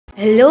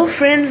Hello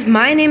friends,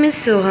 my name is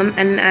Soham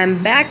and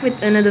I'm back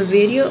with another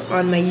video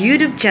on my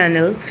YouTube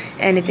channel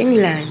Anything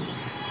Land.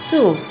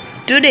 So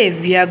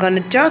today we are gonna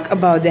talk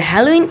about the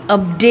Halloween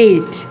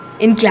update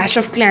in Clash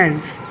of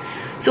Clans.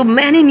 So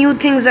many new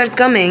things are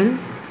coming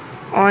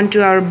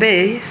onto our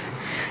base.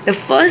 The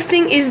first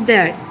thing is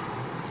that,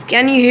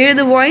 can you hear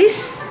the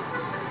voice?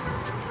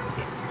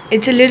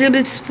 It's a little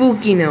bit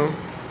spooky now.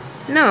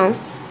 Now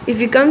if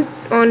you come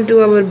onto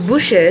our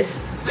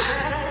bushes,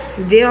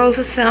 they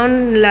also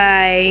sound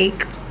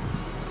like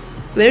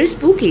very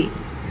spooky,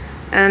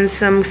 and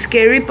some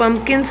scary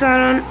pumpkins are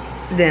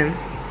on them,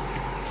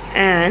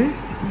 and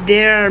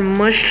there are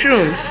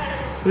mushrooms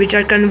which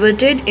are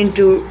converted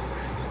into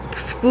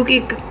spooky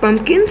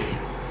pumpkins,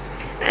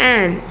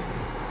 and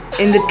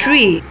in the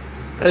tree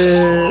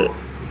a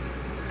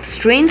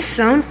strange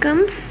sound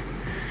comes,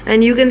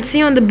 and you can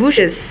see on the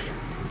bushes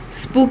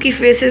spooky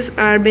faces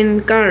are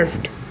been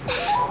carved,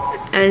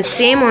 and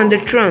same on the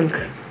trunk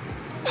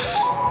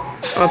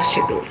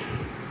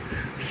obstacles.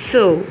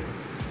 So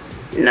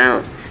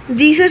now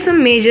these are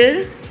some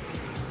major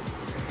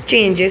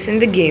changes in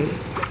the game.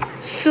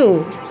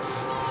 So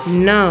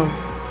now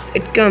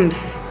it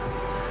comes,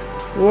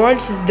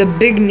 what's the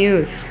big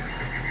news?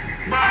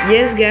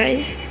 Yes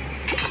guys,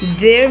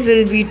 there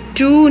will be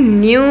 2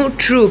 new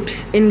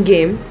troops in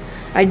game.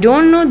 I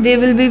don't know they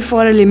will be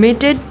for a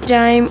limited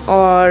time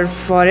or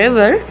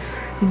forever,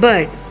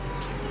 but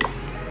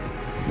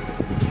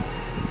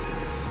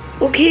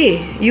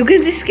okay, you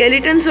can see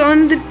skeletons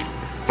on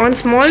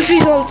small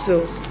trees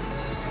also.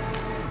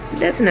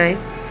 That's nice.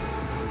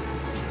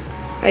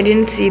 I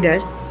didn't see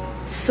that.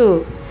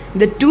 So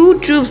the 2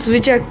 troops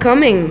which are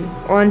coming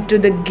onto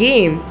the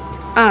game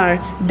are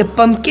the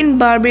pumpkin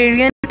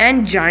barbarian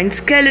and giant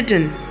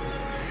skeleton.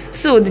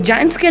 So the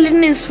giant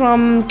skeleton is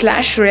from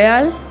Clash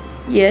Royale.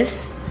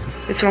 Yes,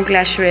 it's from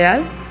Clash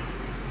Royale.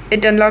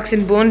 It unlocks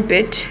in Bone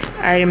Pit,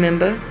 I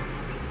remember.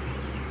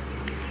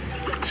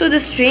 So the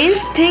strange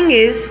thing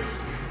is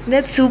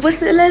that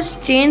Supercell has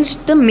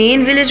changed the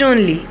main village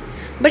only,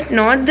 but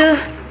not the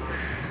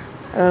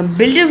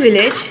builder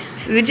village,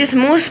 which is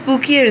more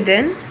spookier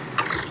than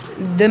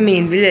the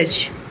main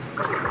village.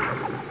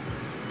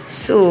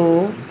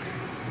 So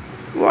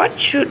what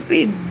should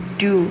we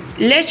do?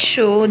 Let's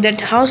show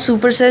that how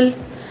Supercell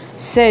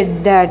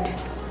said that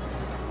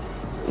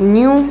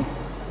new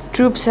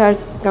troops are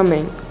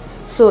coming.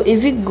 So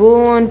if we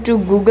go on to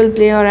Google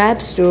Play or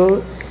App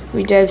Store,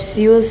 we type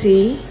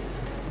COC,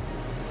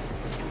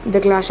 the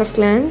Clash of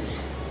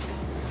Clans.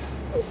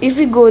 If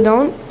we go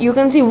down, you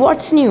can see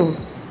what's new.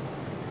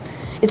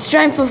 It's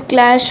time for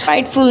Clash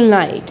Frightful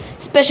Night.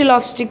 Special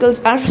obstacles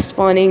are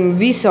spawning.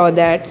 We saw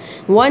that.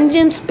 1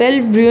 gem spell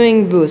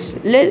brewing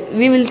boost.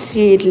 We will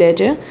see it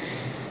later.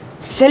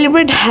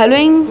 Celebrate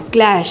Halloween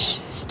Clash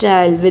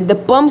style with the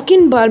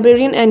pumpkin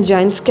barbarian and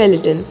giant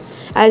skeleton.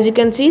 As you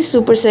can see,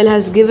 Supercell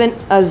has given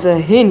us a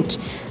hint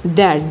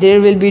that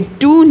there will be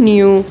 2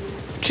 new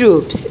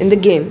troops in the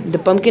game, the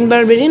pumpkin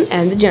barbarian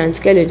and the giant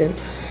skeleton.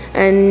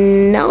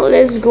 And now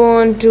let's go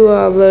on to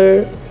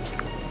our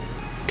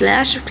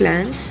Clash of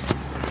Clans.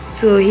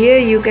 So here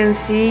you can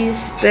see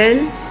spell.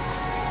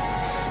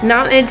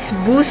 Now it's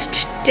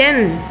boost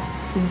 10,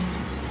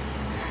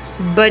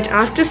 but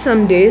after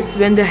some days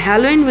when the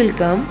Halloween will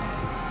come,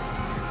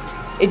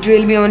 it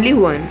will be only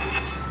 1,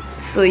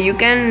 so you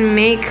can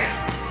make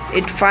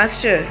it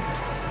faster.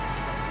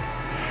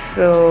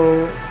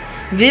 So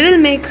we will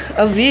make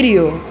a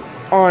video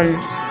on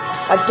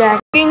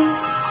attacking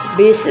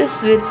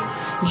bases with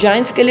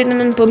giant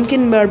skeleton and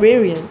pumpkin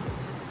barbarian.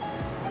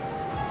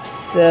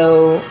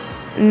 So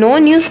no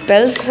new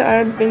spells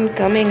have been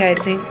coming, I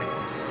think.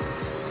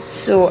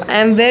 So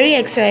I'm very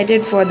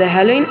excited for the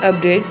Halloween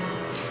update.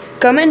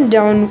 Comment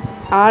down,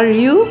 are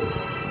you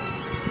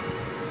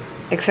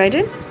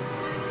excited?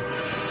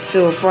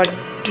 So for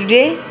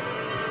today,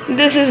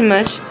 this is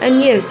much.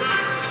 And yes,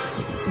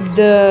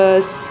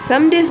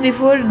 some days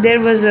before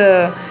there was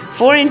a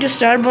 4 into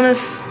star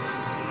bonus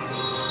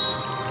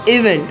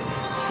event,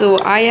 so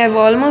I have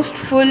almost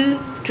full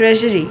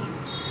treasury.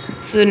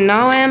 So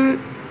now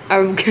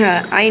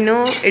I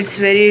know it's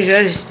very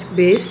rushed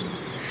base.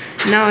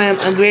 Now I am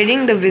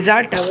upgrading the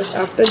wizard towers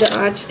after the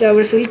arch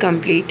towers will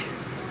complete.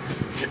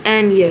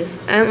 And yes,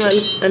 I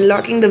am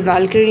unlocking the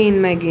Valkyrie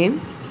in my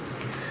game.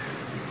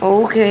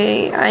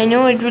 Okay, I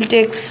know it will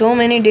take so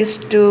many days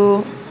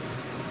to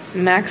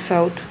max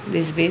out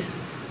this base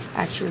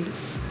actually.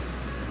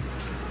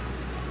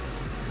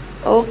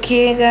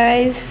 Okay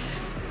guys,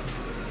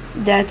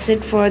 that's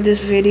it for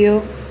this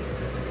video.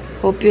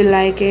 Hope you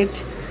like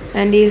it,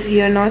 and if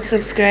you are not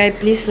subscribed,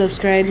 please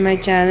subscribe my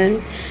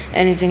channel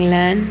Anything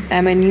Land.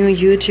 I'm a new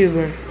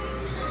YouTuber.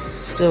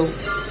 So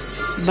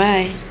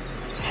bye,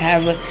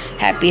 have a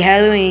happy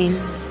Halloween.